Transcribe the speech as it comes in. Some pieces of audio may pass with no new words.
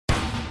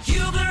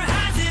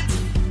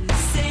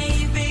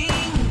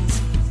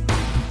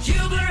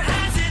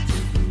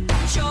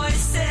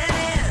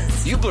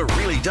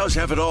does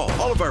have it all.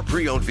 All of our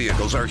pre-owned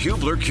vehicles are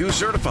Hubler Q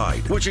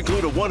certified, which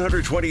include a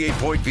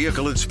 128-point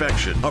vehicle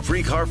inspection, a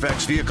free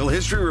Carfax vehicle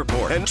history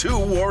report, and 2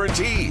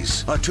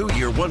 warranties. A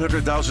 2-year,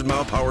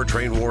 100,000-mile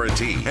powertrain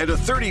warranty, and a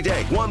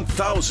 30-day,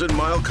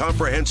 1,000-mile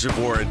comprehensive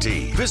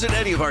warranty. Visit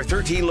any of our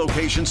 13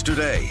 locations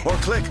today, or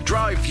click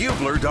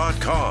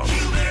drivehubler.com.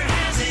 Hubler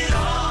has it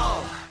all.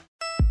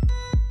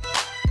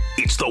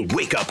 It's the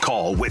wake-up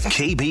call with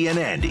KB and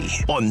Andy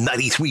on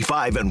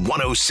 93.5 and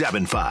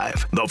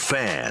 107.5. The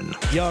Fan.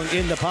 Young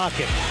in the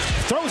pocket.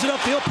 Throws it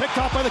upfield, picked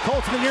off by the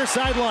Colts on the near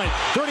sideline.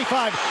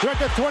 35,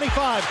 direct at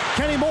 25.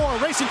 Kenny Moore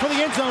racing for the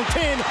end zone.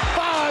 10,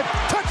 5,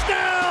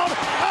 touchdown!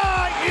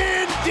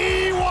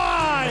 I-N-D-Y!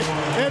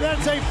 And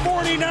that's a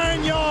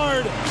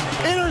 49-yard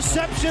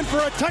interception for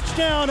a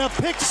touchdown. A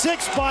pick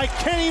six by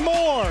Kenny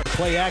Moore.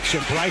 Play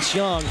action. Bryce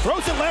Young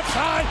throws it left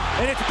side,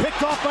 and it's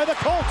picked off by the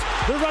Colts.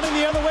 They're running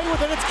the other way with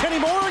it. It's Kenny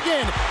Moore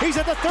again. He's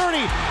at the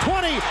 30,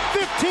 20,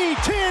 15,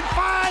 10,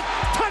 5.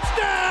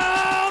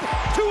 Touchdown!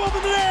 2 of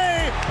them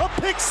today. A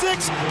pick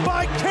six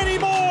by Kenny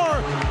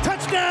Moore.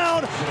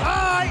 Touchdown!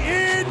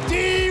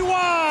 I-N-D-Y.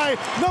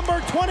 Number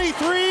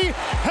 23.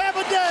 Have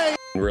a day.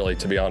 Really,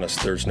 to be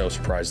honest, there's no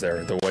surprise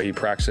there. The way he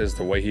practices,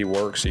 the way he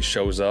works, he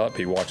shows up,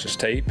 he watches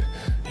tape,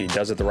 he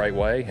does it the right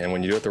way, and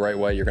when you do it the right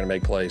way, you're going to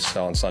make plays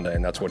on Sunday,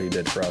 and that's what he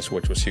did for us,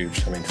 which was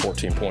huge. I mean,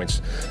 14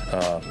 points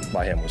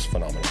by him was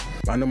phenomenal.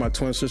 I know my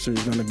twin sister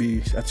is going to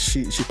be,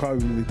 she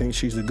probably thinks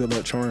she's a good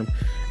luck charm.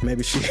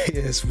 Maybe she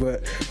is,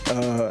 but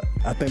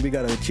I think we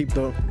got to keep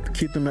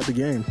them at the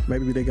game.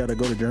 Maybe they got to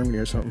go to Germany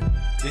or something.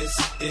 This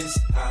is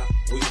how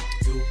we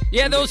do.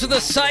 Yeah, those are the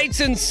sights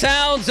and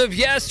sounds of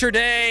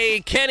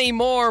yesterday. Kenny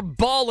Moore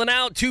balling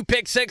out 2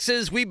 pick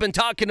sixes. We've been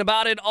talking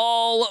about it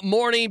all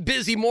morning.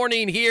 Busy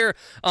morning here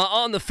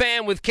on The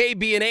Fan with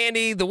KB and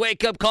Andy. The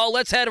wake-up call.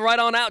 Let's head right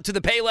on out to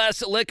the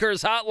Payless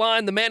Liquors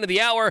hotline. The man of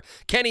the hour,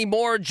 Kenny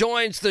Moore,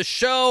 joins the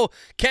show.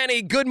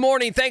 Kenny, good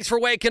morning. Thanks for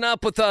waking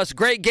up with us.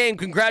 Great game.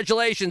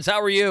 Congratulations.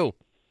 How are you?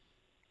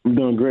 I'm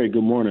doing great.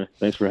 Good morning.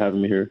 Thanks for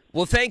having me here.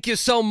 Well, thank you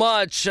so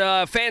much.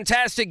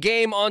 Fantastic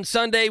game on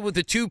Sunday with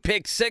the 2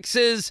 pick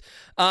sixes.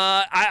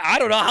 I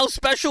don't know, how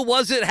special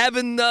was it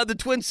having the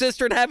twin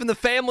sister and having the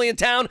family in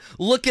town,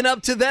 looking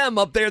up to them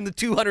up there in the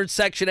 200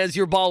 section as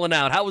you're balling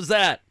out? How was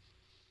that?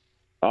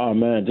 Oh,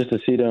 man, just to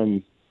see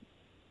them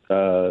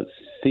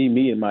see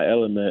me in my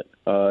element,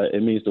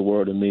 it means the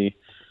world to me.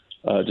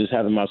 Just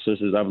having my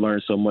sisters, I've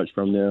learned so much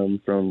from them,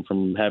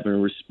 from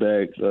having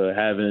respect,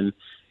 having,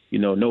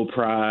 no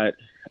pride,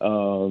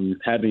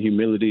 having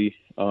humility.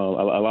 A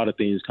lot of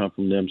things come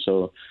from them.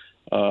 So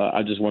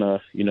I just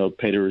want to,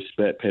 pay the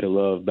respect, pay the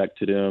love back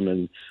to them.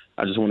 And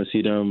I just want to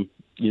see them,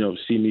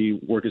 see me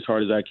work as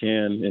hard as I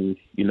can and,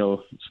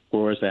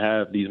 for us to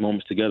have these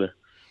moments together.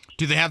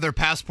 Do they have their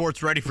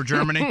passports ready for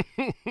Germany?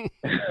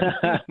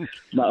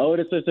 My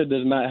older sister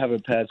does not have a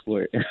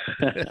passport.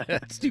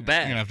 That's too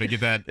bad. You're going to have to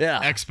get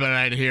that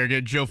expedited here.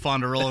 Get Joe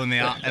Fonderolo in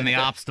the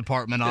ops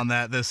department on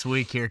that this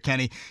week here.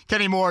 Kenny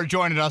Moore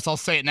joining us. I'll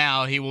say it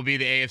now. He will be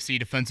the AFC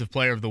Defensive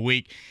Player of the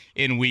Week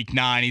in Week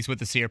 9. He's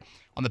with us here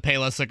on the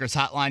Payless Liquors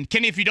hotline.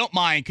 Kenny, if you don't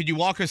mind, could you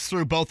walk us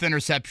through both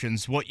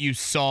interceptions, what you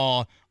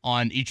saw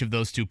on each of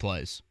those 2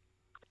 plays?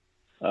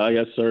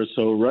 Yes, sir.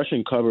 So rush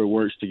and cover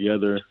works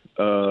together.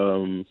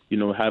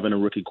 Having a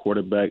rookie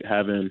quarterback,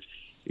 having,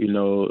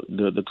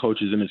 the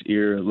coaches in his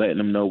ear, letting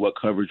them know what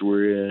coverage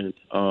we're in.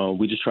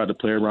 We just tried to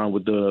play around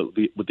with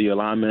the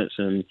alignments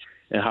and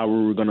how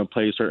we were going to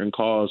play certain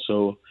calls.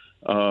 So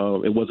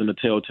it wasn't a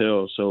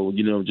telltale. So,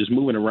 just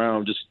moving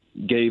around just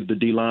gave the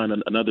D-line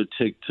another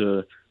tick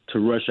to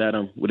rush at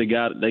them. They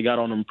got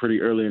on them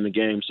pretty early in the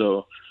game.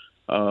 So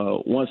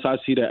once I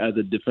see that as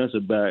a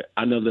defensive back,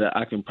 I know that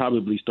I can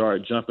probably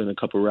start jumping a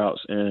couple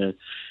routes and,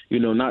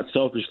 not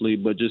selfishly,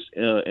 but just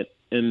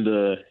in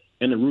the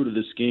root of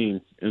the scheme.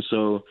 And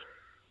so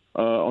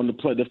on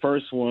the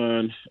first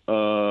one,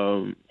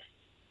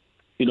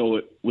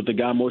 with the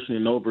guy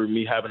motioning over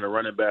me having a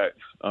running back,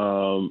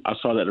 I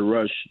saw that the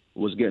rush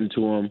was getting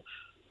to him.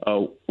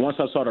 Once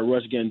I saw the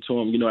rush getting to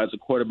him, as a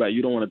quarterback,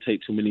 you don't want to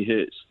take too many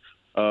hits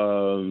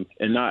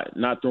and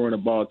not throwing the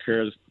ball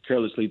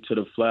carelessly to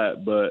the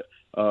flat, but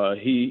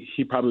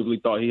he probably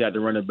thought he had to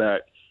run it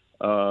back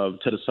to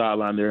the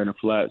sideline there in the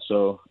flat.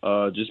 So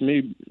just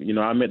me,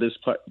 I made this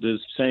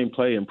same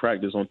play in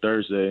practice on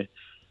Thursday,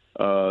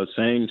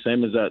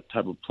 same as that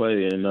type of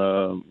play,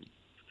 and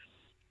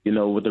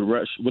with the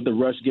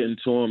rush getting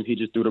to him, he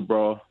just threw the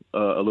ball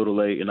a little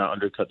late, and I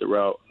undercut the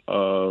route.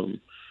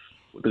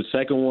 With the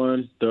second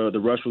one, the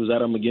rush was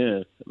at him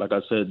again. Like I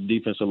said,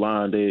 defensive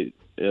line,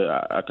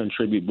 I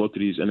contribute both of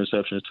these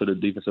interceptions to the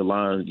defensive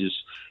line, just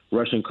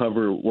rushing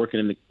cover,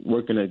 working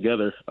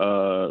together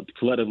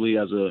collectively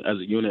as a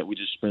unit. We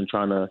just been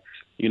trying to,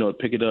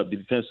 pick it up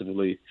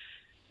defensively.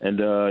 And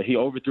he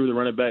overthrew the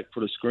running back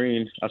for the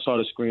screen. I saw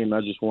the screen, and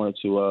I just wanted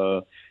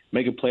to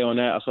make a play on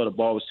that. I saw the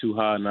ball was too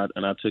high, and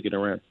I took it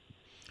and ran.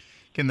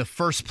 Again, the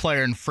first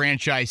player in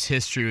franchise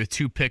history with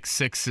 2 pick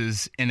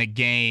sixes in a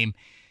game.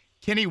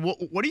 Kenny, what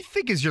do you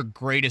think is your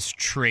greatest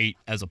trait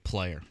as a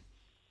player?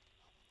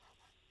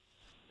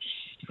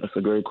 That's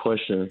a great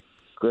question.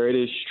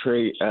 Greatest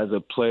trait as a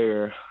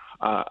player,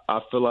 I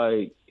feel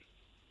like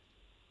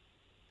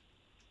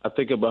I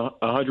think about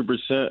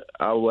 100%.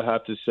 I would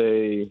have to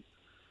say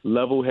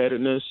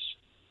level-headedness,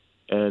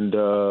 and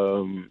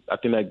I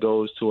think that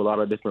goes to a lot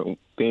of different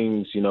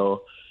things.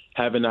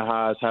 Having the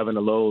highs, having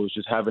the lows,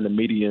 just having a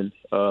median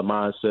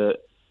mindset,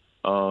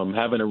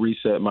 having a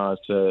reset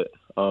mindset.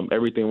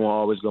 Everything won't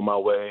always go my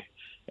way.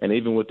 And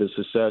even with the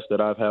success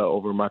that I've had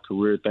over my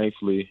career,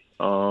 thankfully,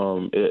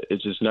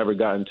 it's just never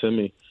gotten to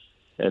me.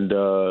 And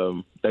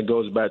that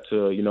goes back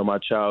to, my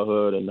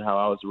childhood and how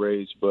I was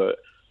raised. But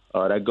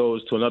that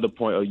goes to another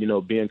point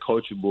of, being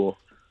coachable.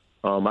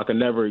 I can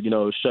never,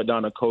 shut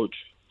down a coach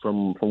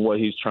from what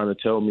he's trying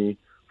to tell me,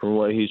 from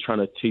what he's trying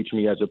to teach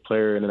me as a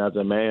player and as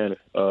a man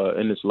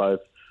in this life.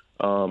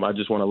 I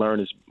just want to learn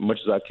as much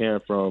as I can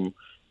from,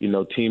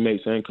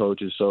 teammates and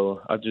coaches.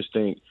 So I just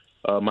think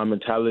my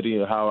mentality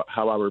and how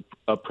I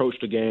approach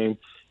the game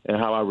and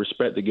how I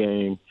respect the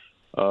game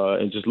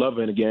and just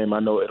loving the game, I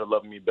know it'll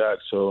love me back.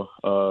 So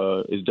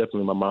it's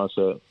definitely my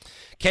mindset.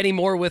 Kenny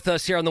Moore with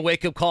us here on the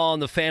Wake Up Call on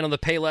the Fan on the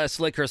Payless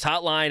Liquors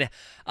hotline.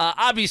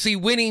 Obviously,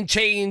 winning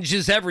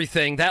changes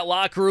everything. That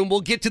locker room, we'll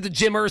get to the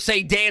Jim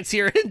Irsay dance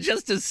here in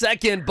just a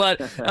second,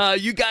 but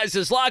you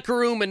guys' locker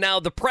room and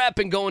now the prep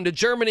and going to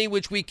Germany,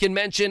 which we can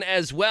mention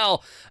as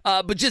well.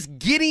 But just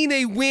getting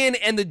a win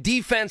and the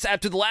defense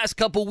after the last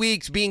couple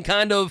weeks being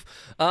kind of,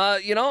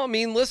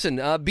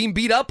 being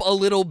beat up a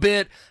little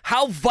bit.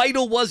 How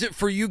vital was it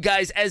for you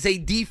guys as a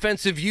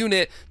defensive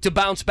unit to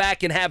bounce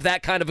back and have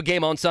that kind of a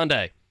game on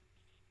Sunday?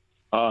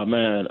 Oh,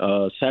 man,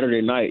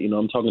 Saturday night,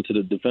 I'm talking to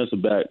the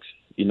defensive backs,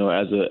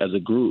 as a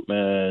group,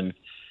 man.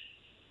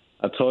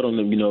 I told them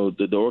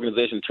that, the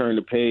organization turned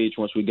the page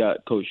once we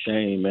got Coach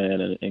Shane,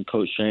 man, and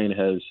Coach Shane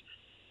has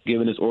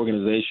given this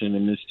organization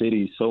and this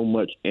city so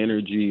much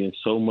energy and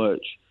so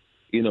much,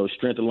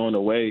 strength along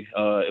the way.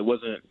 It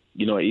wasn't,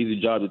 an easy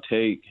job to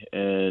take,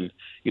 and,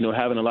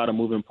 having a lot of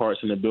moving parts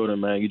in the building,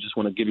 man, you just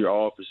want to give your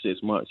all for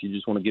 6 months. You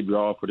just want to give your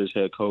all for this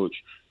head coach.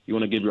 You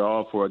want to give your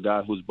all for a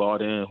guy who's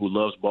bought in, who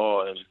loves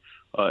ball, and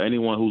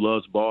anyone who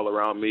loves ball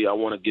around me, I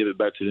want to give it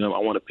back to them. I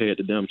want to pay it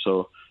to them.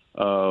 So,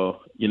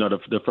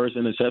 the first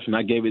interception,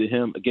 I gave it to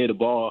him. I gave the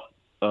ball,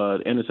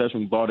 the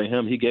interception ball to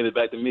him. He gave it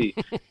back to me.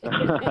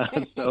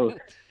 So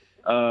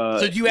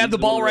do you have the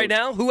ball right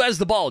now? Who has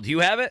the ball? Do you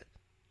have it?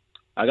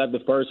 I got the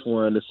first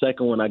one. The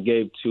second one I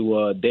gave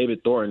to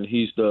David Thornton.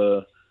 He's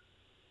the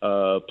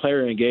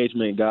player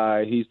engagement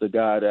guy. He's the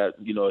guy that,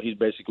 he's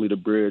basically the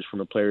bridge from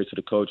the players to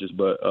the coaches.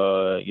 But,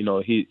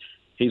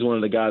 he's one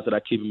of the guys that I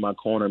keep in my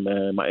corner,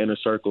 man, my inner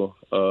circle.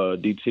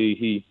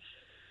 DT,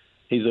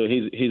 he's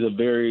a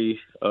very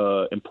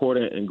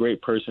important and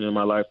great person in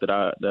my life that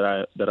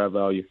I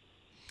value.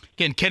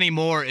 Again, Kenny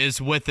Moore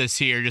is with us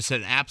here. Just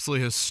an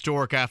absolutely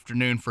historic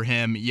afternoon for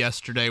him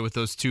yesterday with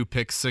those 2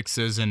 pick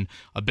sixes, and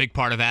a big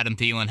part of Adam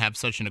Thielen have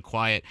such a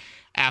quiet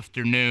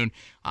afternoon.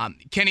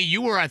 Kenny,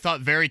 you were, I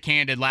thought, very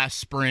candid last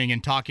spring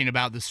in talking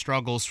about the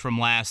struggles from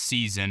last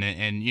season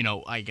and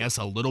I guess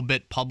a little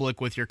bit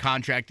public with your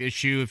contract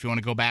issue if you want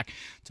to go back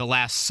to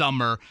last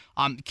summer.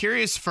 I'm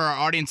curious for our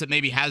audience that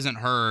maybe hasn't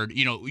heard,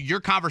 your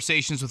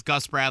conversations with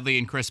Gus Bradley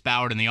and Chris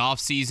Ballard in the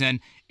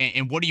offseason,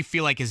 and what do you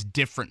feel like is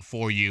different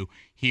for you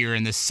here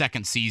in this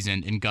second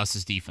season in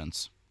Gus's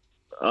defense?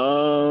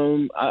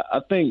 I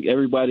think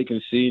everybody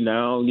can see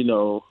now,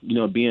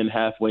 being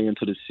halfway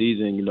into the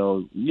season,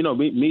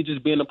 me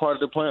just being a part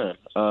of the plan.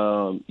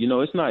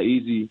 It's not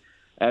easy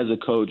as a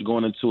coach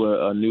going into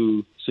a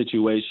new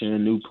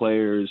situation, new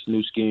players,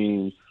 new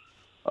scheme,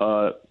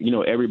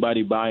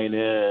 everybody buying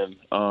in,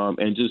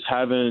 and just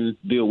having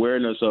the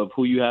awareness of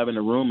who you have in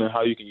the room and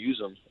how you can use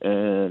them.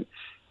 And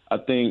I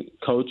think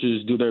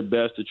coaches do their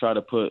best to try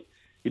to put,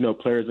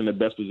 players in the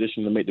best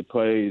position to make the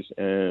plays.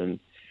 And,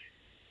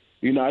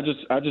 I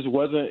just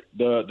wasn't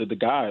the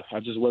guy. I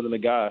just wasn't the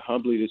guy,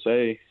 humbly to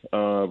say,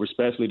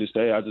 respectfully to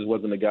say, I just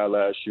wasn't the guy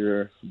last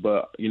year.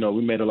 But, we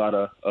made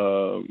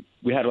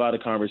we had a lot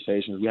of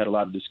conversations. We had a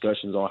lot of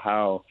discussions on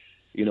how,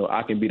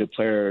 I can be the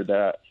player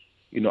that,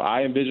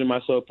 I envision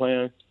myself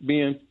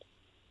being.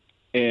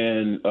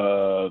 And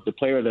the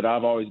player that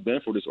I've always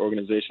been for this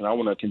organization, I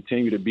want to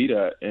continue to be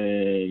that.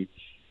 And,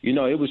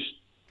 it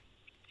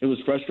was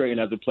frustrating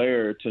as a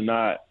player to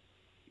not,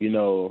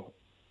 to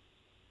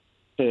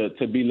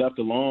be left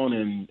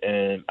alone,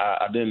 and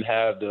I didn't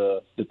have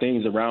the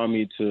things around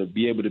me to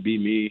be able to be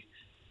me.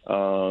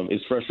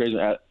 It's frustrating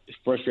as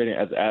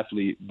an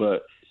athlete,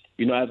 but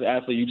as an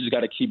athlete, you just got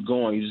to keep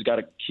going. You just got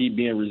to keep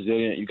being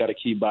resilient. You got to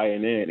keep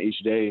buying in each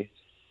day,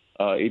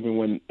 even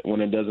when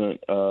it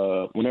doesn't,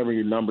 whenever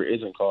your number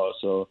isn't called.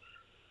 So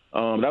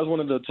that was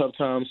one of the tough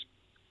times.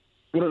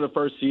 One of the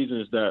first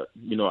seasons that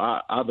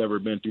I've ever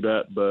been through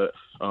that, but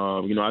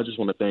I just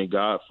want to thank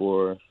God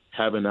for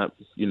having that,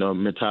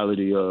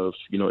 mentality of,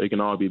 it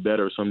can all be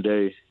better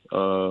someday.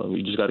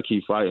 You just got to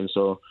keep fighting.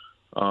 So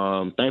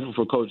thankful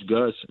for Coach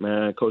Gus,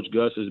 man. Coach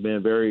Gus has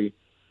been very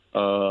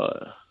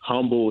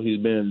humble. He's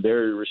been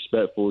very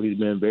respectful. He's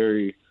been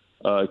very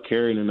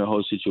carried in the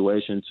whole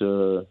situation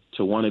to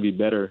want to be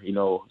better. You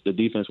know, the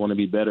defense want to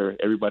be better.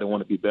 Everybody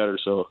want to be better.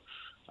 So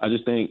I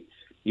just think,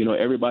 you know,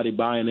 everybody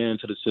buying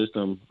into the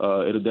system,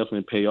 it'll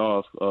definitely pay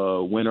off.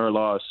 Win or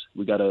loss,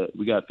 we got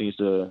things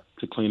to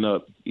clean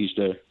up each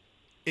day.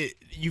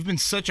 You've been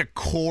such a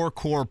core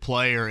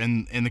player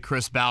in the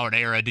Chris Ballard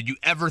era. Did you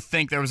ever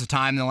think there was a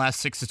time in the last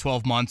 6 to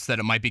 12 months that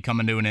it might be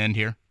coming to an end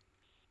here?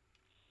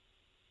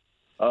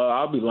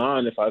 I'll be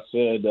lying if I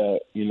said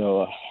that, you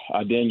know,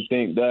 I didn't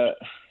think that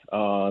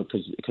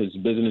because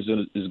business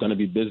is going to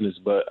be business.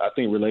 But I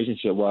think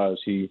relationship-wise,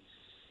 he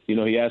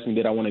asked me,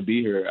 did I want to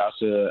be here? I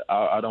said,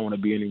 I don't want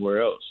to be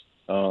anywhere else.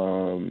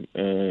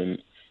 And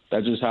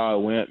that's just how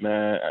it went,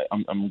 man.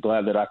 I'm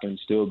glad that I can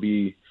still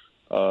be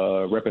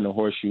repping the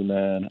horseshoe,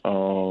 man.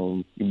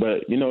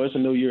 But, you know, it's a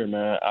new year,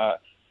 man.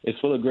 It's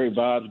full of great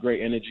vibes,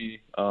 great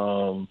energy.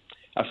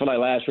 I feel like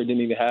last year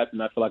didn't even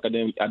happen. I feel like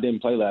I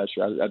didn't play last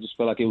year. I just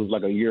feel like it was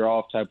like a year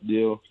off type of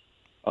deal.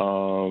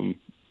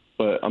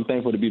 But I'm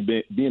thankful to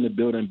be in the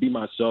building, be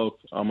myself.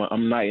 I'm a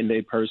night and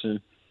day person.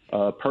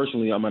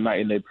 Personally, I'm a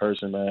night and day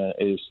person, man.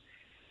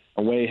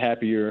 I'm way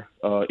happier,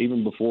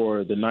 even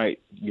before the night,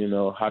 you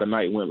know, how the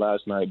night went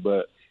last night.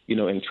 But, you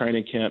know, in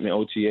training camp and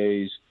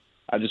OTAs,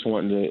 I just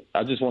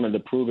wanted to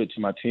prove it to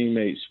my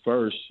teammates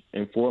first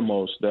and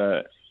foremost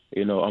that,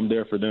 you know, I'm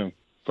there for them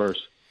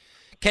first.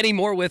 Kenny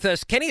Moore with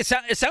us. Kenny, it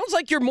sounds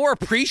like you're more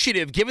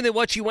appreciative given that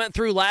what you went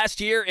through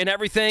last year and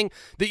everything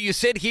that you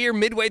sit here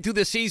midway through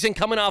the season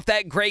coming off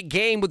that great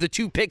game with the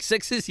 2 pick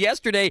sixes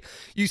yesterday.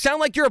 You sound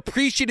like you're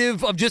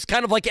appreciative of just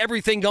kind of like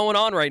everything going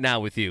on right now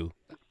with you.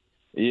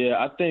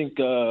 Yeah, I think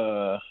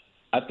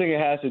it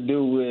has to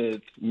do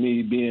with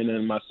me being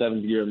in my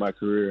 7th year of my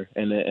career,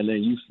 and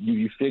then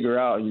you figure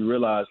out and you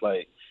realize,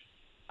 like,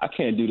 I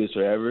can't do this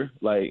forever.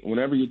 Like,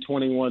 whenever you're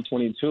 21,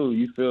 22,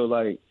 you feel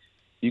like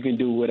you can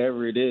do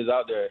whatever it is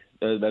out there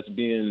that's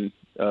being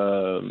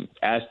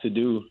asked to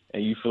do,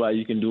 and you feel like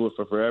you can do it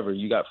for forever.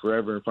 You got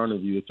forever in front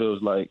of you. It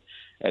feels like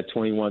at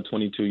 21,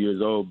 22 years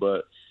old,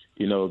 but,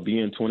 you know,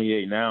 being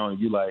 28 now,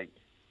 and you like,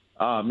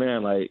 oh,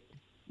 man, like,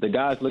 the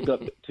guys look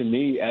up to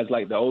me as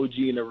like the OG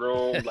in the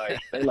room. Like,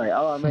 they're like,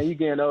 oh, man, you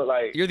getting old.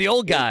 Like, you're the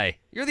old guy.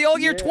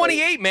 You're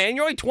 28, man.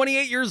 You're only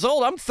 28 years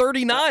old. I'm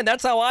 39.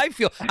 That's how I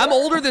feel. I'm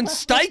older than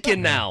Steichen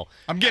now.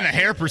 I'm getting a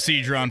hair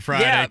procedure on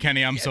Friday,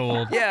 Kenny. I'm so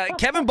old. Yeah,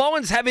 Kevin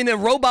Bowen's having a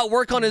robot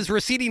work on his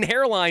receding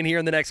hairline here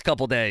in the next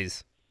couple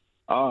days.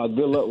 Good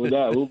luck with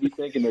that. We'll be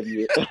thinking of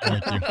you.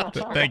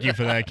 Thank you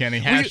for that,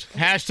 Kenny.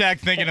 Hashtag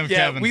thinking of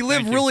Kevin. We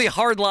live really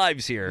hard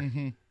lives here.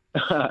 Mm-hmm.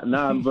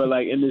 Nah, but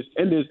like in this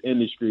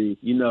industry,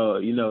 you know,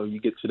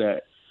 you get to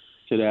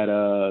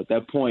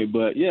that point.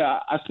 But yeah,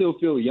 I still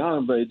feel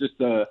young, but it's just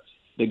the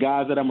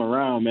guys that I'm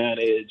around, man,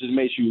 it just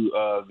makes you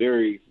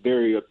very,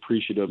 very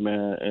appreciative,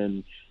 man.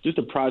 And just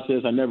the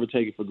process, I never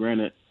take it for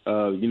granted.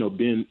 You know,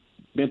 been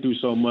through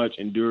so much,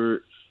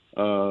 endured,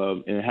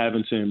 and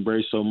having to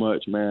embrace so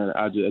much, man.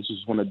 I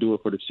just want to do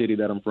it for the city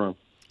that I'm from.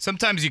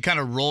 Sometimes you kind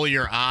of roll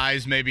your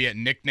eyes maybe at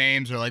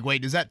nicknames or like,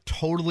 wait, does that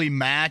totally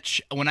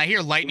match? When I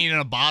hear lightning in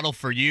a bottle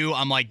for you,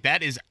 I'm like,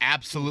 that is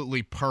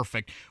absolutely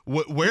perfect.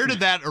 Where did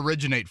that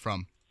originate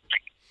from?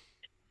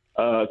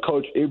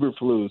 Coach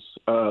Eberflus,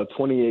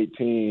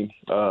 2018,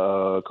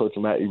 Coach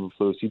Matt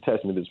Eberflus, he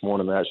texted me this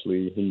morning,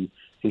 actually.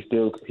 He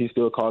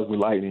still calls me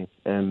lightning.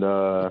 And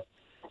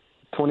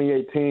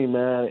 2018,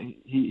 man,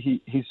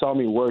 he saw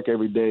me work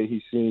every day.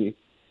 He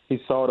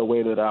saw the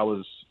way that I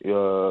was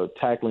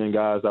tackling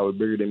guys that were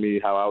bigger than me,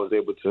 how I was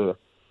able to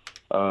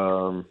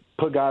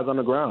put guys on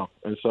the ground.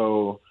 And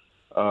so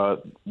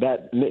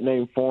that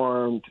nickname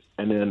formed,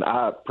 and then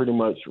I pretty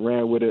much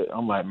ran with it.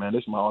 I'm like, man,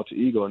 this is my alter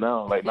ego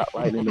now. Like, not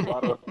lightning in the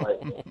bottle. Like,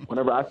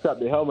 whenever I strap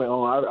the helmet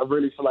on, I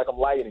really feel like I'm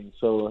lightning.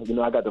 So, you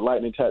know, I got the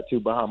lightning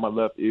tattoo behind my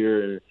left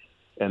ear,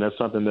 and that's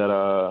something that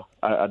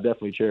I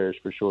definitely cherish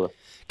for sure.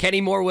 Kenny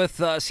Moore with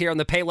us here on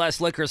the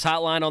Payless Liquors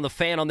Hotline on the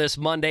Fan on this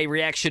Monday,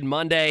 Reaction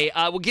Monday.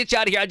 We'll get you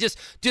out of here.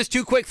 Just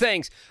 2 quick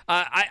things.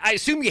 I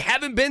assume you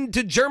haven't been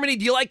to Germany.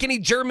 Do you like any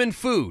German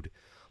food?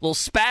 Little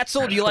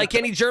Spatzel, do you like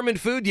any German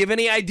food? Do you have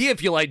any idea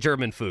if you like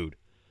German food?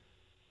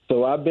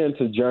 So I've been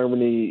to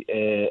Germany,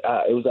 and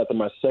it was after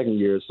my 2nd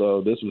year,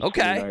 so this was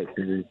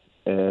 2019.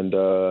 And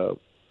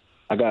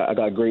I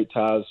got great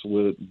ties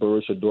with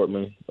Borussia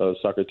Dortmund,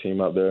 soccer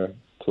team out there,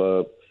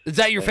 club. Is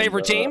that your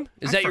favorite team?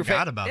 Is that your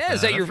forgot about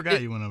that. I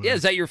forgot you went over there.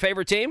 Is that your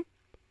favorite team?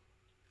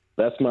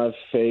 That's my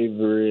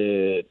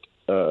favorite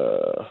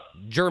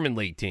German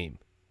league team.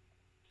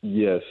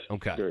 Yes.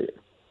 Okay. Great.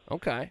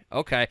 Okay.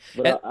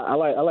 But I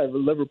like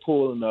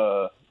Liverpool and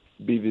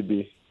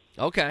BVB.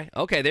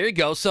 Okay, there you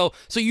go. So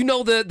you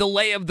know the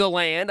lay of the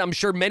land. I'm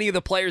sure many of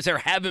the players there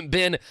haven't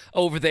been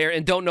over there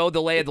and don't know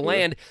the lay of the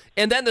land.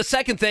 And then the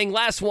second thing,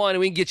 last one, and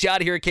we can get you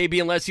out of here,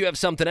 KB, unless you have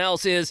something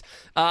else, is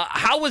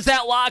how was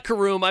that locker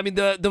room? I mean,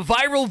 the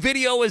viral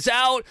video is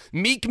out.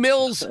 Meek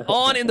Mill's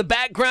on in the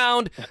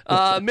background.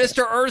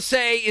 Mr.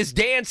 Irsay is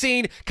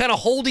dancing, kind of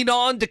holding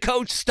on to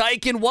Coach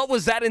Steichen. What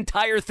was that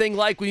entire thing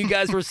like when you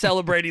guys were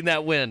celebrating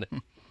that win?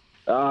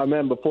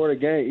 Man, before the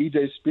game,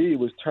 EJ Speed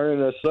was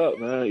turning us up,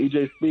 man.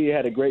 EJ Speed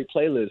had a great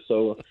playlist.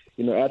 So,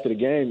 after the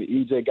game,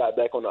 EJ got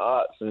back on the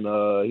ox, and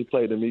he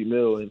played the Meat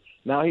Mill. And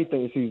now he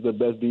thinks he's the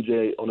best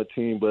DJ on the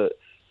team, but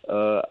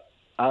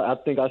I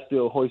think I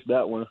still hoist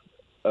that one.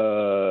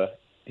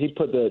 He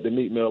put the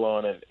Meat Mill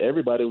on, and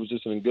everybody was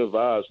just in good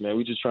vibes, man.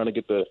 We just trying to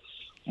get the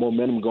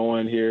momentum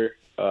going here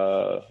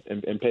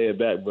and pay it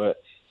back.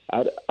 But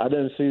I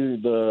didn't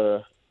see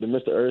the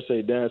Mr.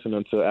 Irsay dancing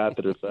until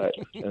after the fact.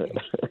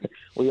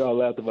 We all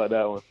laughed about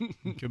that one.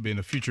 Could be in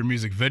a future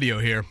music video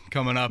here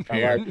coming up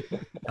here.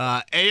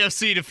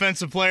 AFC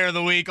Defensive Player of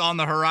the Week on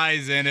the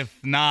horizon.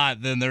 If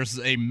not, then there's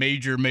a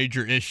major,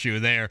 major issue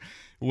there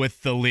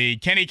with the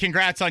league. Kenny,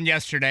 congrats on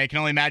yesterday. I can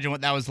only imagine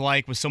what that was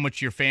like with so much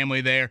of your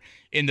family there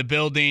in the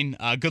building.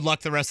 Good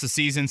luck the rest of the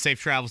season. Safe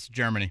travels to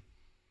Germany.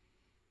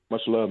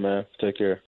 Much love, man. Take care.